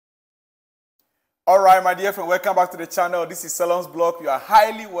All right, my dear friend, welcome back to the channel. This is Salon's Blog. You are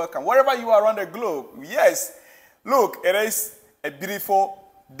highly welcome. Wherever you are around the globe, yes. Look, it is a beautiful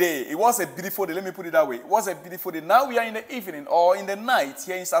day. It was a beautiful day. Let me put it that way. It was a beautiful day. Now we are in the evening or in the night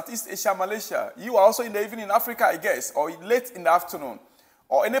here in Southeast Asia, Malaysia. You are also in the evening in Africa, I guess, or late in the afternoon.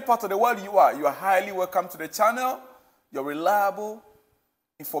 Or any part of the world you are highly welcome to the channel. Your reliable,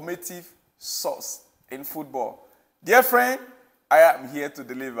 informative source in football. Dear friend, I am here to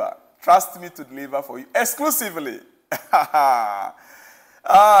deliver. Trust me to deliver for you exclusively. The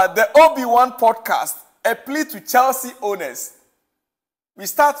OB1 podcast, a plea to Chelsea owners. We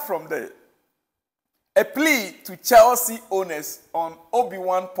start from there. A plea to Chelsea owners on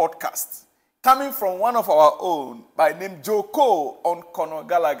OB1 podcast, coming from one of our own by name Joko on Conor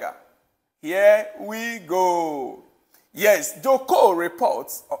Gallagher. Here we go. Yes, Joko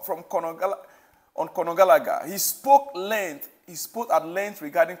reports from Conor Gallagher. He spoke at length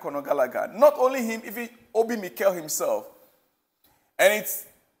regarding Conor Gallagher. Not only him, even Obi Mikel himself. And it's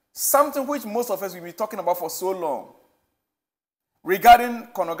something which most of us will be talking about for so long. Regarding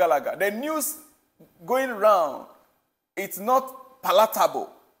Conor Gallagher. The news going around, it's not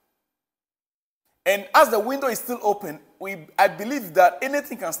palatable. And as the window is still open, I believe that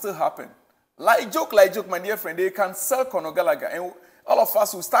anything can still happen. Like joke, my dear friend, they can sell Conor Gallagher. And all of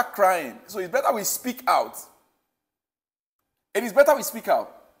us will start crying. So it's better we speak out. It is better we speak out.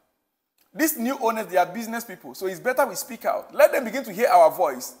 These new owners, they are business people. So it's better we speak out. Let them begin to hear our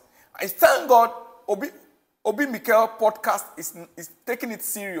voice. I thank God Obi Mikel podcast is taking it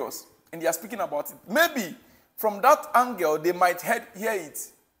serious. And they are speaking about it. Maybe from that angle, they might hear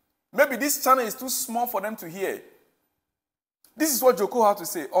it. Maybe this channel is too small for them to hear. This is what Joko had to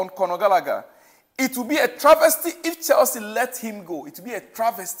say on Conor Gallagher. It will be a travesty if Chelsea let him go. It will be a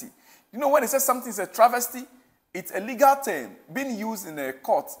travesty. You know when they say something is a travesty, it's a legal term being used in a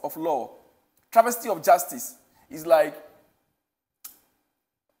court of law. Travesty of justice is like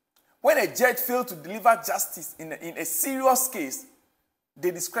when a judge failed to deliver justice in a serious case,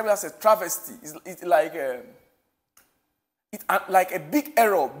 they describe it as a travesty. It's like a big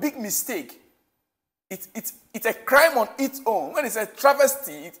error, big mistake. It's a crime on its own. When it's a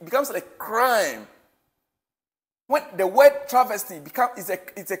travesty, it becomes a crime. When the word travesty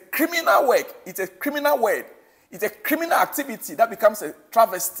it's a criminal work. It's a criminal word. It's a criminal activity that becomes a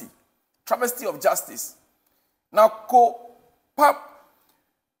travesty. Travesty of justice. Now,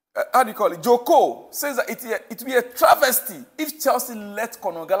 Joko says that it will be a travesty if Chelsea let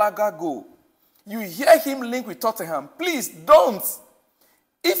Conor Gallagher go. You hear him link with Tottenham. Please don't.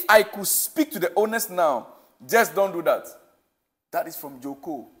 If I could speak to the owners now, just don't do that. That is from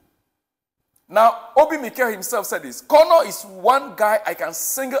Joko. Now, Obi Mikel himself said this. Conor is one guy I can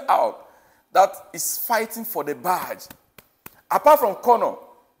single out that is fighting for the badge. Apart from Conor,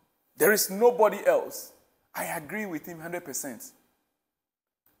 there is nobody else. I agree with him 100%.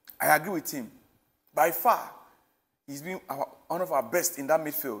 I agree with him. By far, he's been one of our best in that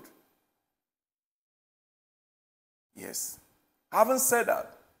midfield. Yes. Having said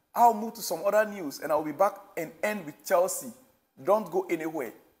that, I'll move to some other news and I'll be back and end with Chelsea. Don't go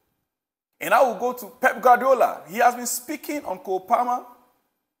anywhere. And I will go to Pep Guardiola. He has been speaking on Cole Palmer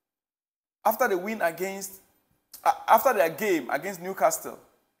after the game against Newcastle.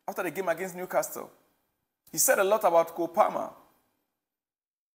 After the game against Newcastle. He said a lot about Cole Palmer.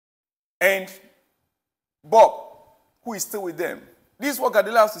 And Bob, who is still with them. This is what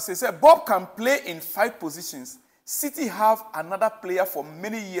Guardiola has to say. He said, Bob can play in 5 positions. City have another player for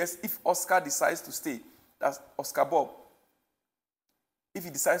many years if Oscar decides to stay. That's Oscar Bob. If he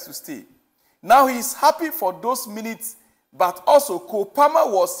decides to stay. Now he is happy for those minutes, but also Cole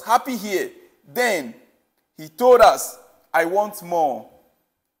Palmer was happy here. Then he told us, I want more.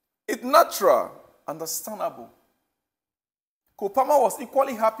 It's natural, understandable. Cole Palmer was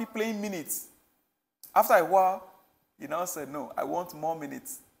equally happy playing minutes. After a while, he now said, no, I want more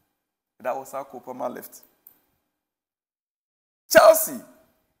minutes. That was how Cole Palmer left. Chelsea.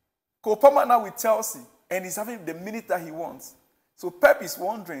 Cole Palmer now with Chelsea, and he's having the minute that he wants. So Pep is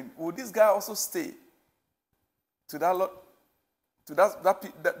wondering, will this guy also stay to that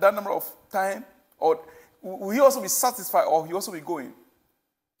number of time? Or will he also be satisfied, or he also be going?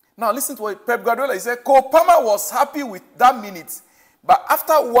 Now listen to what Pep Guardiola, he said, Cole Palmer was happy with that minute. But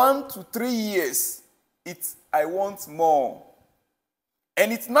after 1 to 3 years, I want more.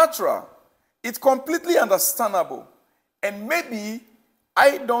 And it's natural. It's completely understandable. And maybe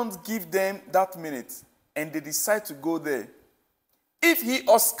I don't give them that minute and they decide to go there. If he,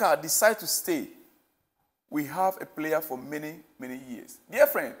 Oscar, decide to stay, we have a player for many, many years. Dear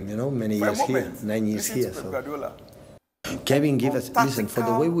friend, many years here, 9 years here. Pep Guardiola. Kevin give us, listen, for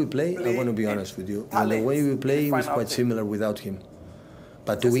the way we play, I want to be honest with you. Well, the way we play was quite similar without him.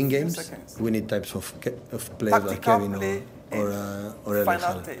 But to win games, we need types of players like Kevin or Erling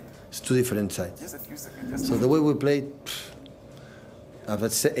Haaland. It's two different sides. So the way we play,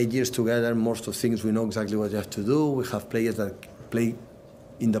 after 8 years together, most of things we know exactly what you have to do. We have players that play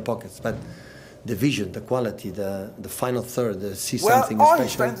in the pockets, but the vision, the quality, the final third, see something all special.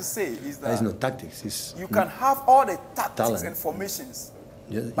 He's trying to say is that it's not tactics. It's you can have all the tactics talent and formations,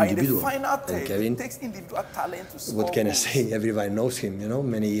 yeah, but individual. in the final third, Kevin, it takes individual talent to score. What can I say? Everybody knows him, you know,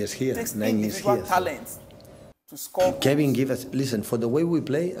 many years here, 9 years here. Talent to score. Kevin give us, listen, for the way we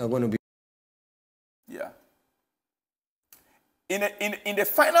play, I want to be. Yeah. In the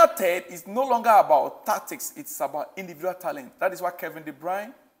final third, it's no longer about tactics, it's about individual talent. That is why Kevin De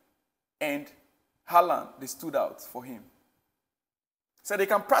Bruyne and Haaland, they stood out for him. So they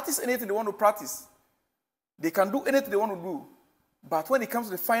can practice anything they want to practice. They can do anything they want to do. But when it comes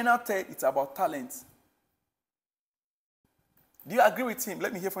to the final third, it's about talent. Do you agree with him?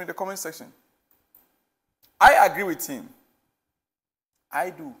 Let me hear from you in the comment section. I agree with him.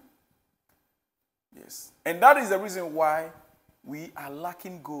 I do. Yes. And that is the reason why we are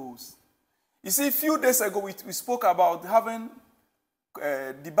lacking goals. You see, a few days ago, we spoke about having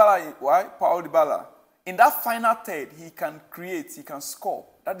Dybala, why? Paul Dybala. In that final third, he can create, he can score.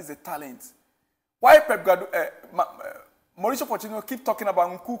 That is a talent. Why Mauricio Pochettino keep talking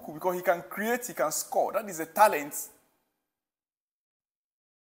about Nkunku? Because he can create, he can score. That is a talent.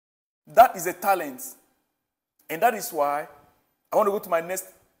 That is a talent. And that is why I want to go to my next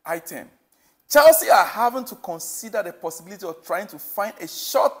item. Chelsea are having to consider the possibility of trying to find a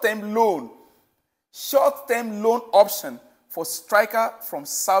short-term loan option for striker from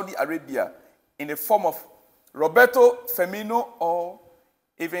Saudi Arabia in the form of Roberto Firmino or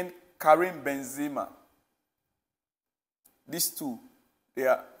even Karim-Benzema. These two, they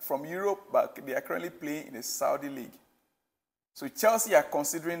are from Europe, but they are currently playing in the Saudi league. So Chelsea are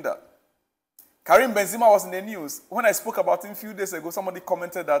considering that. Karim-Benzema was in the news. When I spoke about him a few days ago, somebody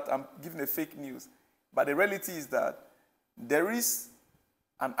commented that I'm giving a fake news. But the reality is that there is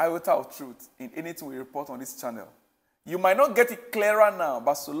an iota of truth in anything we report on this channel. You might not get it clearer now,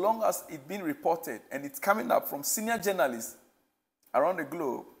 but so long as it's been reported and it's coming up from senior journalists around the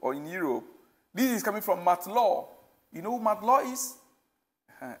globe or in Europe, this is coming from Matt Law. You know who Matt Law is?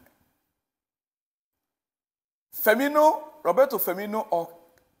 Firmino, Roberto Firmino, or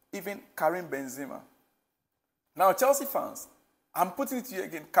even Karim-Benzema. Now, Chelsea fans, I'm putting it to you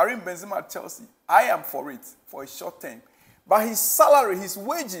again. Karim-Benzema at Chelsea, I am for it, for a short term. But his salary, his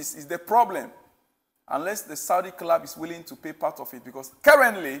wages is the problem. Unless the Saudi club is willing to pay part of it. Because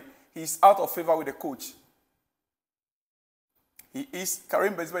currently, he's out of favor with the coach.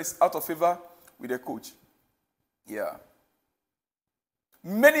 Karim-Benzema is out of favor with the coach. Yeah.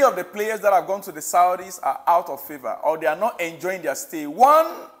 Many of the players that have gone to the Saudis are out of favor, or they are not enjoying their stay.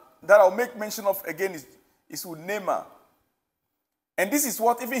 One that I'll make mention of again is with Neymar. And this is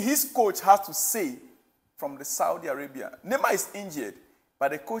what even his coach has to say from the Saudi Arabia. Neymar is injured,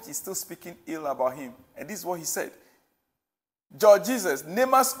 but the coach is still speaking ill about him. And this is what he said. George Jesus,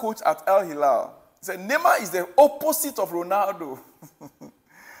 Neymar's coach at Al Hilal, said Neymar is the opposite of Ronaldo.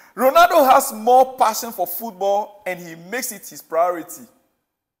 Ronaldo has more passion for football and he makes it his priority.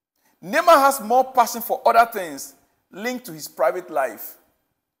 Neymar has more passion for other things linked to his private life,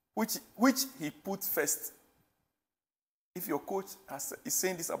 which he puts first. If your coach is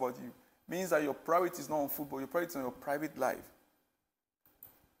saying this about you, means that your priority is not on football, your priority is on your private life.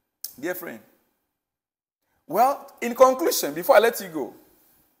 Dear friend, well, in conclusion, before I let you go,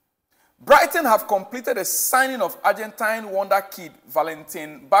 Brighton have completed the signing of Argentine wonder kid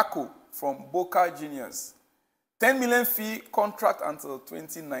Valentin Bacco from Boca Juniors. 10 million fee contract until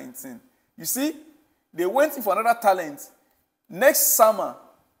 2019. You see, they went in for another talent. Next summer,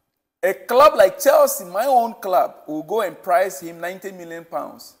 a club like Chelsea, my own club, will go and price him 90 million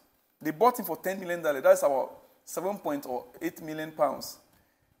pounds. They bought him for $10 million. That's about 7.8 million pounds.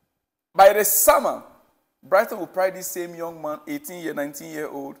 By the summer, Brighton will price this same young man,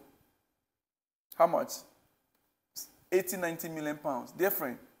 19-year-old. How much? 80-90 million pounds. Dear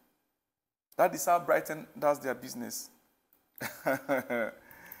friend, that is how Brighton does their business.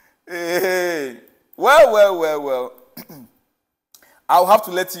 Hey. Well. I'll have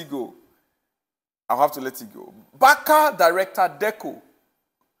to let you go. Barca director Deco,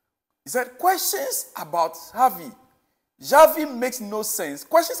 he said, questions about Xavi. Xavi makes no sense.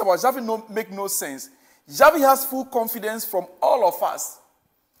 Questions about Xavi make no sense. Xavi has full confidence from all of us.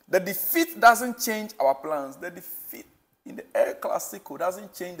 The defeat doesn't change our plans. The defeat in the El Clasico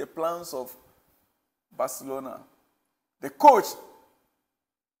doesn't change the plans of Barcelona. The coach,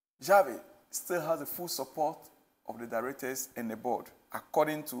 Javi, still has the full support of the directors and the board,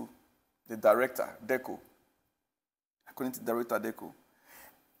 according to the director, Deco. According to Director Deco.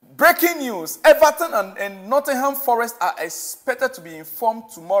 Breaking news, Everton and Nottingham Forest are expected to be informed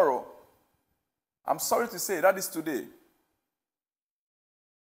tomorrow. I'm sorry to say, that is today.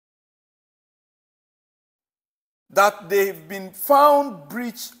 That they've been found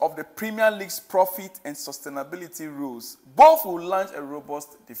breach of the Premier League's profit and sustainability rules. Both will launch a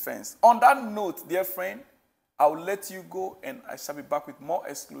robust defense. On that note, dear friend, I will let you go and I shall be back with more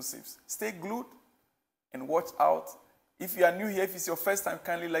exclusives. Stay glued and watch out. If you are new here, if it's your first time,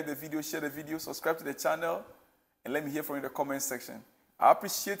 kindly like the video, share the video, subscribe to the channel, and let me hear from you in the comment section. I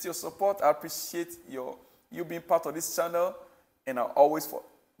appreciate your support. I appreciate you being part of this channel, and I'll always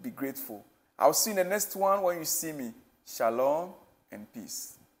be grateful. I'll see you in the next one when you see me. Shalom and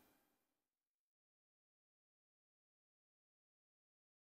peace.